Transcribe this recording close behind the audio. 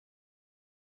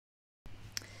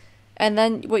And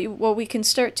then what we can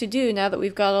start to do now that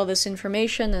we've got all this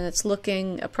information and it's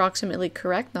looking approximately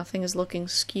correct, nothing is looking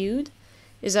skewed,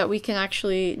 is that we can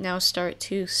actually now start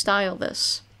to style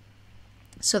this.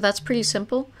 So that's pretty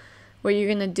simple. What you're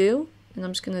going to do, and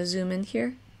I'm just going to zoom in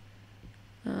here.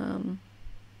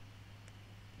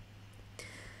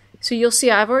 So you'll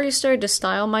see I've already started to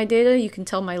style my data. You can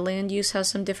tell my land use has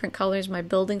some different colors, my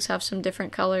buildings have some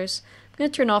different colors. I'm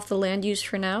going to turn off the land use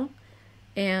for now.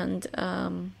 And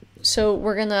so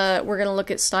we're gonna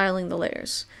look at styling the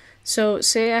layers. So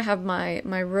say I have my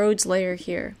roads layer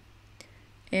here,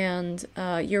 and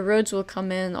your roads will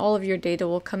come in, all of your data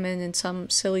will come in some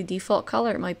silly default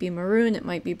color. It might be maroon, it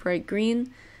might be bright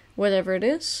green, whatever it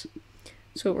is.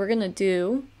 So what we're gonna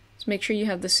do is make sure you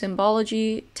have the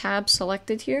symbology tab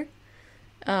selected here,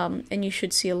 and you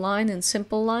should see a line and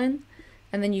simple line,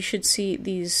 and then you should see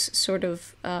these sort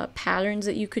of patterns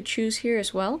that you could choose here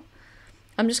as well.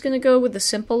 I'm just going to go with the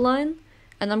simple line,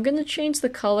 and I'm going to change the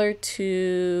color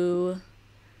to,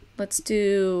 let's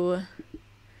do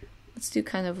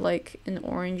kind of like an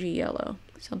orangey yellow,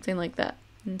 something like that,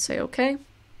 and say OK. I'm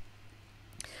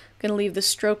going to leave the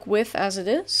stroke width as it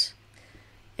is,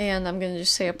 and I'm going to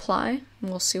just say apply, and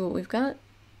we'll see what we've got.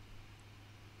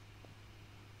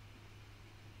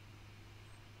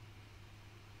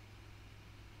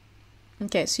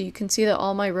 Okay, so you can see that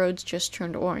all my roads just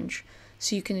turned orange.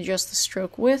 So you can adjust the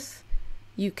stroke width,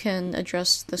 you can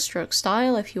adjust the stroke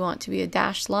style if you want to be a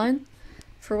dashed line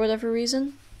for whatever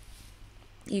reason.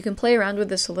 You can play around with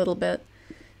this a little bit.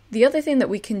 The other thing that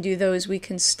we can do though is we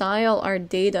can style our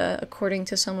data according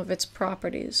to some of its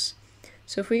properties.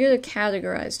 So if we go to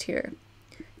categorized here,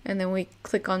 and then we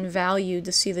click on value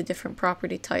to see the different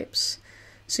property types.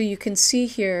 So you can see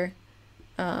here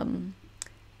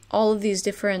all of these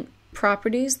different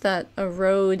properties that a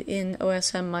road in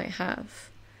OSM might have.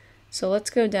 So let's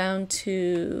go down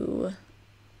to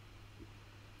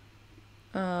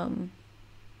I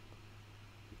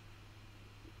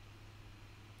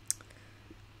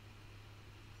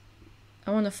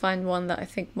want to find one that I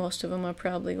think most of them are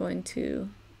probably going to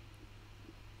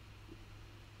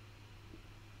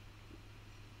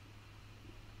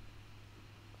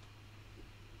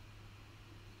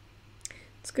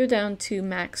let's go down to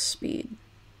max speed.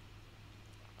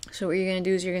 So what you're going to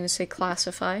do is you're going to say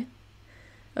classify.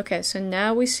 Okay, so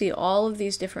now we see all of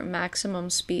these different maximum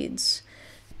speeds.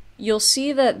 You'll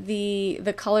see that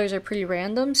the colors are pretty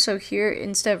random. So here,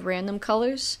 instead of random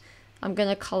colors, I'm going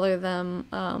to color them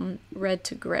red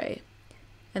to gray.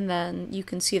 And then you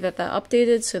can see that that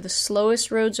updated. So the slowest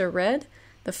roads are red,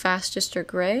 the fastest are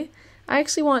gray. I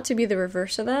actually want it to be the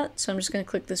reverse of that. So I'm just going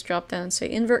to click this drop down and say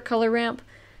invert color ramp.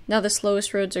 Now the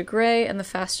slowest roads are gray and the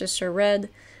fastest are red.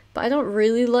 But I don't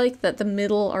really like that the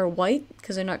middle are white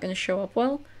because they're not going to show up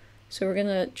well. So we're going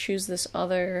to choose this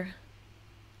other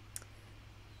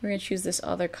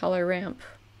color ramp.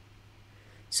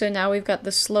 So now we've got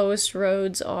the slowest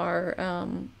roads are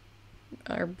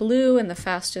blue and the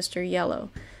fastest are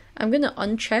yellow. I'm going to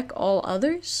uncheck all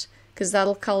others because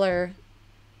that'll color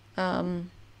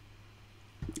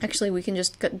actually we can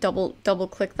just double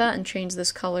click that and change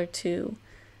this color to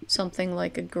something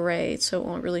like a gray, so it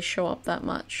won't really show up that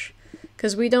much.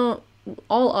 Because we don't,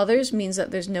 all others means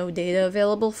that there's no data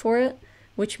available for it,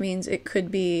 which means it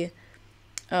could be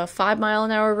a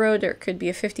 5-mile-an-hour road or it could be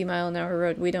a 50-mile-an-hour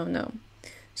road, we don't know.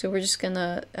 So we're just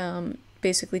gonna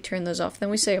basically turn those off.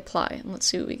 Then we say apply, and let's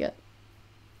see what we get.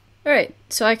 Alright,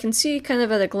 so I can see kind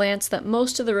of at a glance that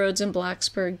most of the roads in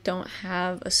Blacksburg don't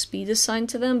have a speed assigned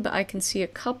to them, but I can see a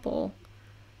couple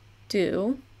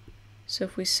do. So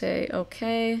if we say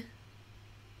OK,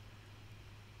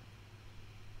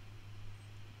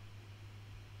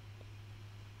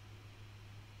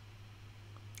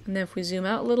 and then if we zoom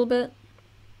out a little bit,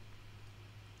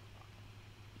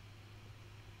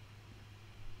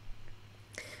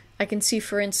 I can see,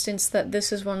 for instance, that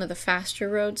this is one of the faster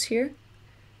roads here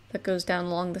that goes down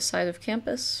along the side of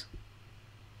campus.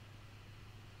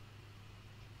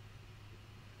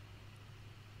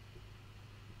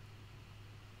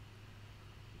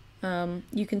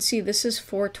 You can see this is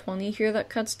 420 here that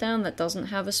cuts down, that doesn't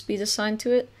have a speed assigned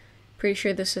to it. Pretty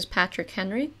sure this is Patrick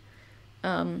Henry,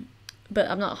 but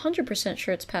I'm not 100%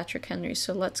 sure it's Patrick Henry,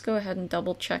 so let's go ahead and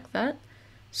double check that.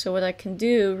 So what I can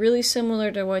do, really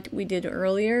similar to what we did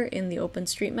earlier in the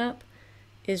OpenStreetMap,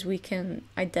 is we can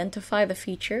identify the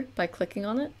feature by clicking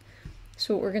on it.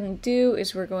 So what we're going to do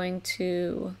is we're going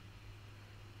to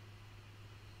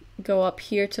go up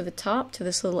here to the top to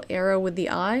this little arrow with the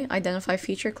eye, identify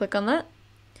feature, click on that.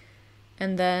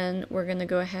 And then we're going to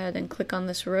go ahead and click on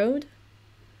this road.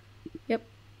 Yep.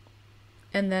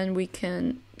 And then we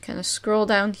can kind of scroll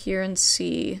down here and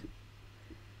see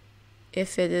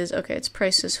if it is, okay, it's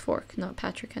Price's Fork, not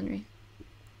Patrick Henry.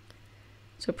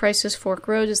 So Price's Fork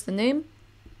Road is the name.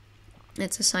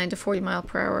 It's assigned a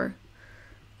 40-mile-per-hour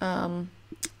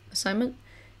assignment.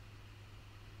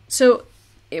 So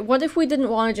what if we didn't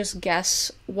want to just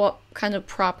guess what kind of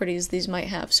properties these might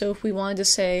have? So if we wanted to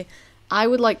say, I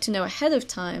would like to know ahead of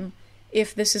time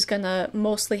if this is going to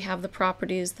mostly have the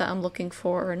properties that I'm looking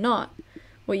for or not.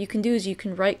 What you can do is you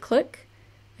can right-click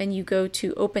and you go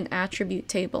to Open Attribute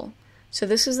Table. So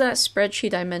this is that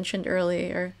spreadsheet I mentioned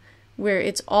earlier where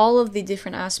it's all of the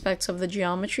different aspects of the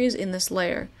geometries in this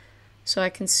layer. So I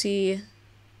can see, if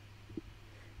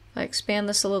I expand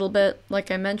this a little bit,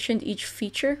 like I mentioned, each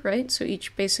feature, right? So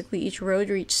basically each road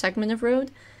or each segment of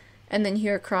road. And then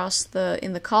here across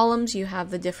in the columns, you have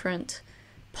the different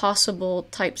possible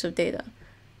types of data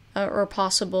or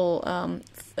possible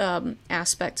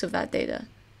aspects of that data.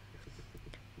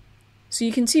 So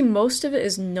you can see most of it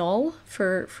is null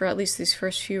for at least these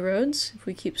first few roads. If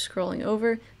we keep scrolling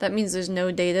over, that means there's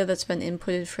no data that's been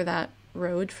inputted for that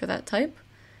road for that type.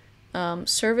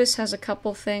 Service has a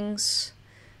couple things.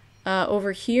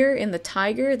 Over here in the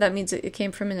Tiger, that means it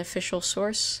came from an official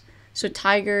source. So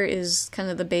Tiger is kind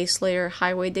of the base layer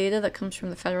highway data that comes from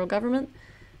the federal government.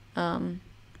 But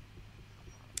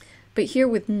here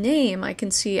with name, I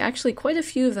can see actually quite a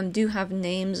few of them do have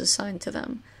names assigned to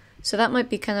them. So that might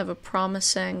be kind of a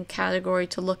promising category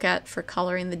to look at for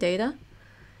coloring the data.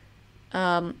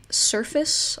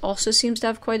 Surface also seems to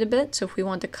have quite a bit, so if we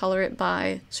want to color it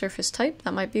by surface type,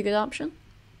 that might be a good option.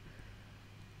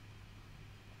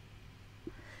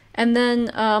 And then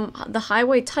the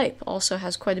highway type also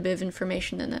has quite a bit of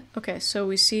information in it. Okay, so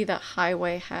we see that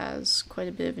highway has quite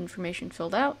a bit of information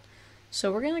filled out.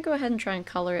 So we're going to go ahead and try and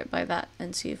color it by that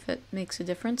and see if it makes a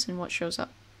difference in what shows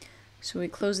up. So we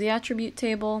close the attribute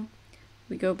table,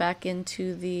 we go back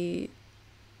into the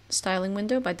styling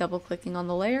window by double-clicking on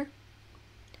the layer,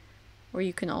 or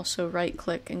you can also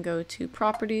right-click and go to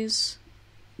Properties.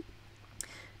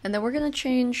 And then we're going to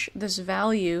change this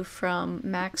value from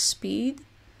max speed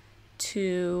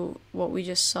to what we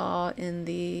just saw in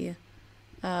the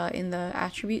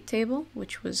attribute table,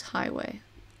 which was highway.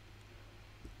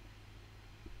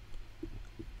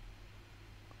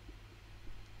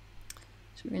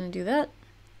 So we're going to do that,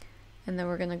 and then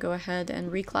we're going to go ahead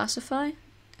and reclassify,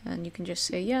 and you can just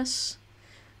say yes.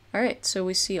 Alright, so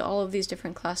we see all of these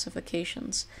different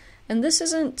classifications. And this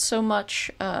isn't so much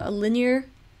a linear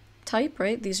type,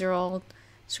 right? These are all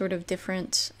sort of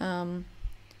different.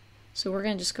 So we're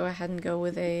going to just go ahead and go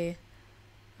with a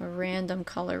random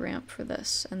color ramp for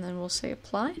this, and then we'll say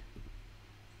apply.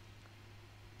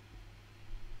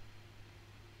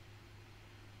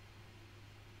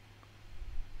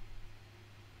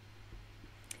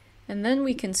 And then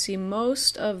we can see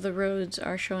most of the roads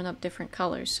are showing up different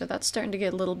colors, so that's starting to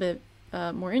get a little bit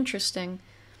more interesting.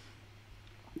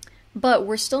 But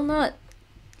we're still not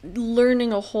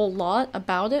learning a whole lot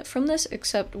about it from this,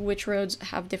 except which roads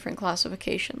have different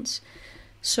classifications.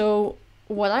 So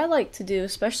what I like to do,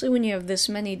 especially when you have this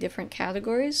many different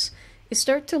categories, is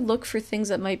start to look for things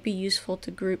that might be useful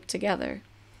to group together.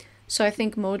 So I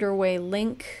think motorway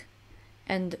link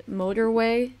and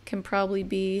motorway can probably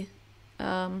be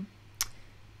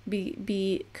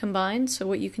combined. So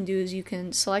what you can do is you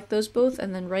can select those both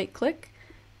and then right click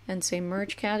and say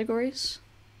merge categories.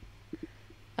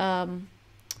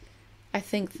 I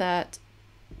think that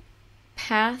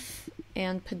path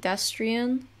and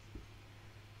pedestrian,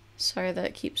 sorry that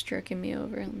it keeps jerking me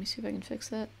over, let me see if I can fix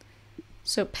that.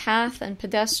 So path and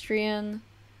pedestrian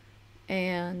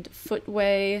and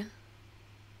footway,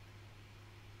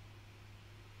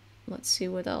 let's see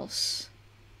what else.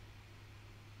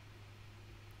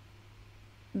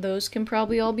 Those can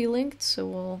probably all be linked, so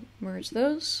we'll merge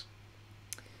those.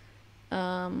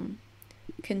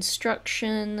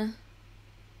 Construction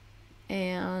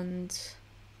and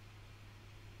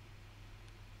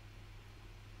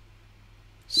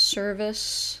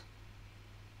service,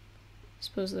 I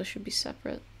suppose those should be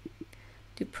separate.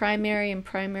 Do primary and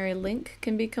primary link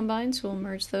can be combined, so we'll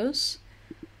merge those.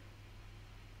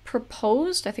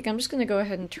 Proposed, I think I'm just going to go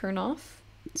ahead and turn off.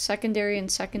 Secondary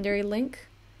and secondary link,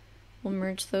 we'll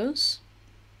merge those.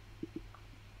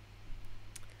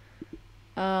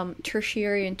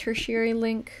 Tertiary and tertiary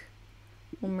link,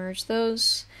 we'll merge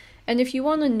those. And if you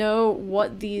want to know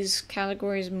what these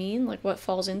categories mean, like what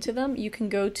falls into them, you can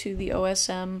go to the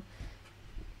OSM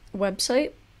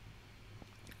website.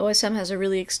 OSM has a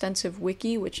really extensive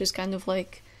wiki, which is kind of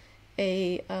like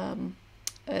a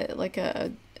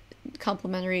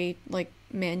complimentary like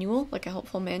manual, like a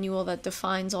helpful manual that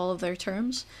defines all of their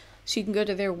terms. So you can go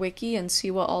to their wiki and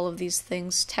see what all of these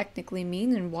things technically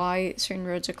mean and why certain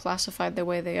roads are classified the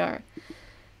way they are.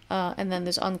 And then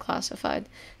there's unclassified.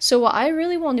 So what I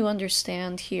really want to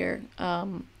understand here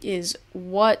is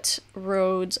what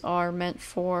roads are meant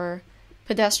for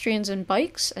pedestrians and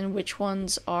bikes, and which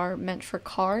ones are meant for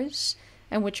cars,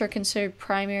 and which are considered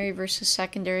primary versus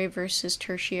secondary versus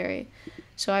tertiary.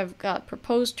 So I've got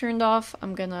proposed turned off.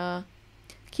 I'm gonna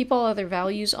keep all other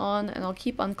values on, and I'll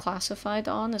keep unclassified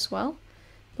on as well.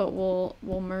 But we'll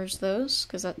merge those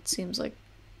because that seems like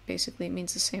basically it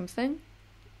means the same thing.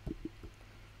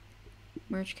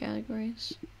 Merge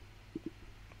categories.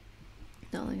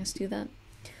 Not letting us do that.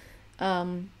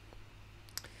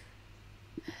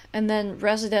 And then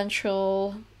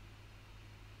residential,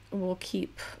 we'll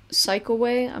keep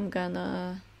cycleway. I'm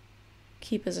gonna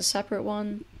keep as a separate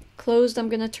one. Closed, I'm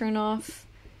gonna turn off.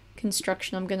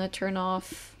 Construction, I'm gonna turn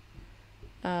off.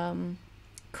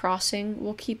 Crossing,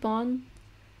 we'll keep on.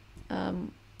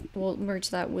 We'll merge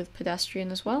that with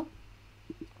pedestrian as well.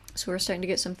 So we're starting to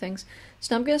get some things.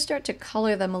 So now I'm going to start to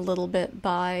color them a little bit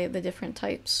by the different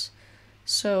types.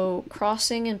 So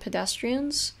crossing and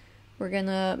pedestrians, we're going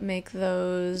to make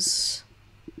those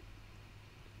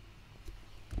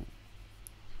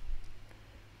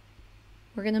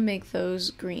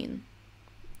green.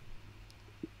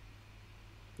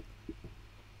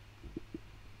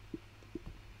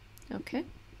 Okay.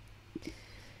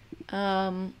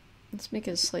 Let's make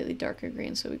it a slightly darker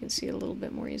green so we can see it a little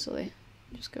bit more easily.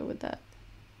 Just go with that.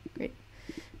 Great.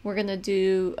 We're going to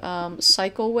do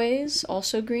cycleways,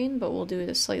 also green, but we'll do it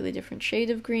a slightly different shade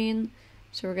of green.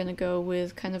 So we're going to go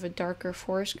with kind of a darker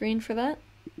forest green for that.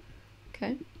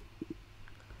 Okay.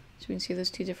 So we can see those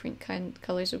two different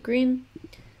colors of green.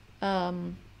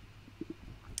 Motorway,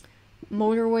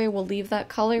 we'll leave that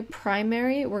color.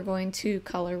 Primary, we're going to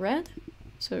color red,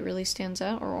 so it really stands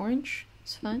out, or orange.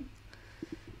 It's fine.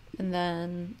 And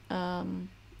then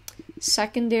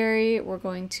secondary, we're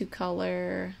going to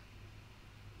color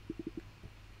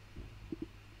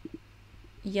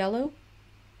yellow,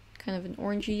 kind of an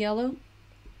orangey yellow,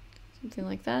 something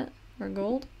like that, or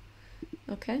gold.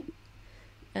 Okay.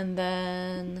 And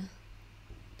then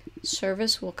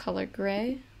service, we'll color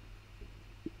gray.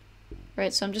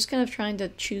 Right, so I'm just kind of trying to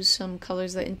choose some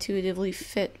colors that intuitively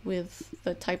fit with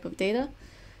the type of data.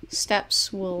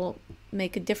 Steps will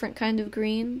make a different kind of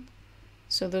green.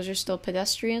 So those are still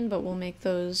pedestrian, but we'll make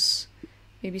those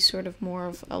maybe sort of more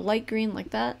of a light green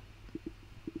like that.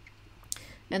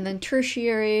 And then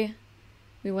tertiary,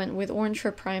 we went with orange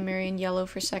for primary and yellow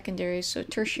for secondary. So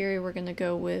tertiary, we're going to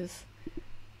go with,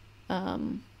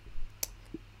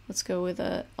 let's go with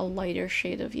a lighter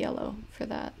shade of yellow for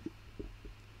that.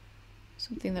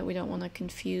 Something that we don't want to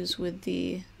confuse with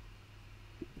the,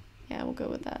 yeah, we'll go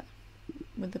with that,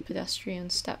 with the pedestrian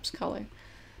steps color.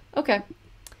 Okay.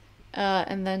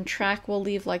 And then track we'll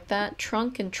leave like that.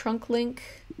 Trunk and trunk link,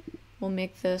 we'll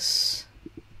make this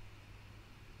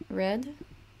red,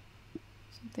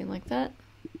 something like that.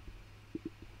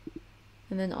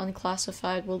 And then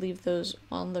unclassified, we'll leave those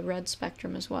on the red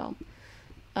spectrum as well.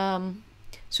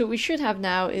 So what we should have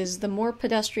now is the more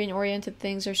pedestrian-oriented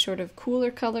things are sort of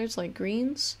cooler colors like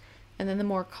greens, and then the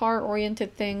more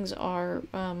car-oriented things are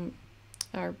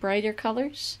brighter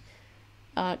colors.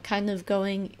 Kind of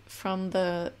going from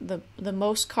the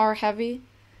most car heavy,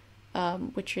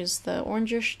 which is the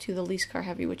orangish, to the least car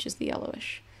heavy, which is the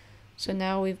yellowish. So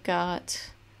now we've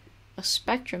got a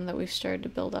spectrum that we've started to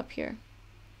build up here.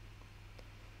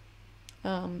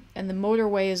 And the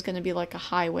motorway is going to be like a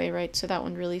highway, right? So that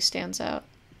one really stands out.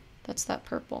 That's that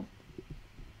purple.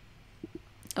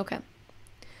 Okay.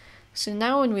 So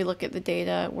now when we look at the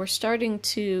data, we're starting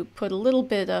to put a little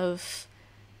bit of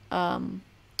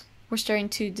we're starting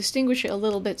to distinguish it a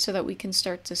little bit so that we can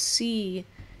start to see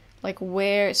like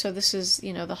where, so this is,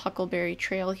 you know, the Huckleberry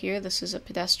Trail here. This is a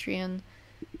pedestrian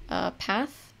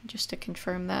path. Just to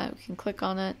confirm that, we can click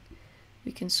on it.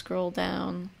 We can scroll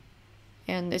down,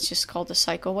 and it's just called a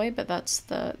cycleway, but that's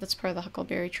part of the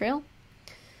Huckleberry Trail,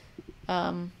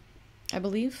 I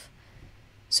believe.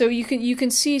 So you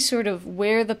can see sort of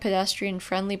where the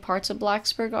pedestrian-friendly parts of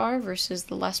Blacksburg are versus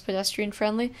the less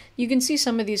pedestrian-friendly. You can see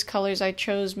some of these colors I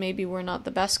chose maybe were not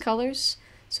the best colors,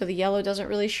 so the yellow doesn't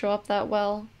really show up that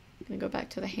well. I'm going to go back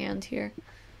to the hand here.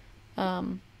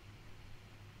 But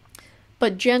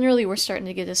generally we're starting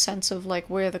to get a sense of like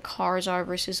where the cars are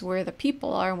versus where the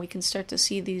people are, and we can start to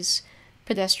see these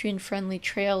pedestrian-friendly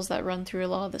trails that run through a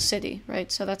lot of the city, right?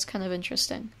 So that's kind of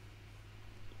interesting.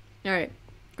 All right.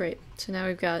 Great. So now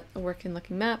we've got a working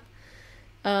looking map.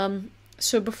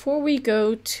 So before we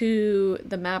go to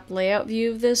the map layout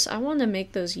view of this, I want to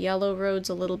make those yellow roads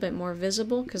a little bit more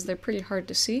visible because they're pretty hard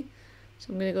to see. So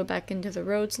I'm going to go back into the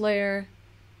roads layer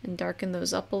and darken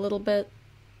those up a little bit.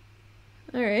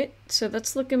 Alright, so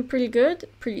that's looking pretty good.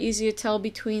 Pretty easy to tell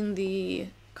between the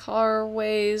car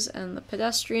ways and the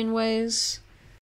pedestrian ways.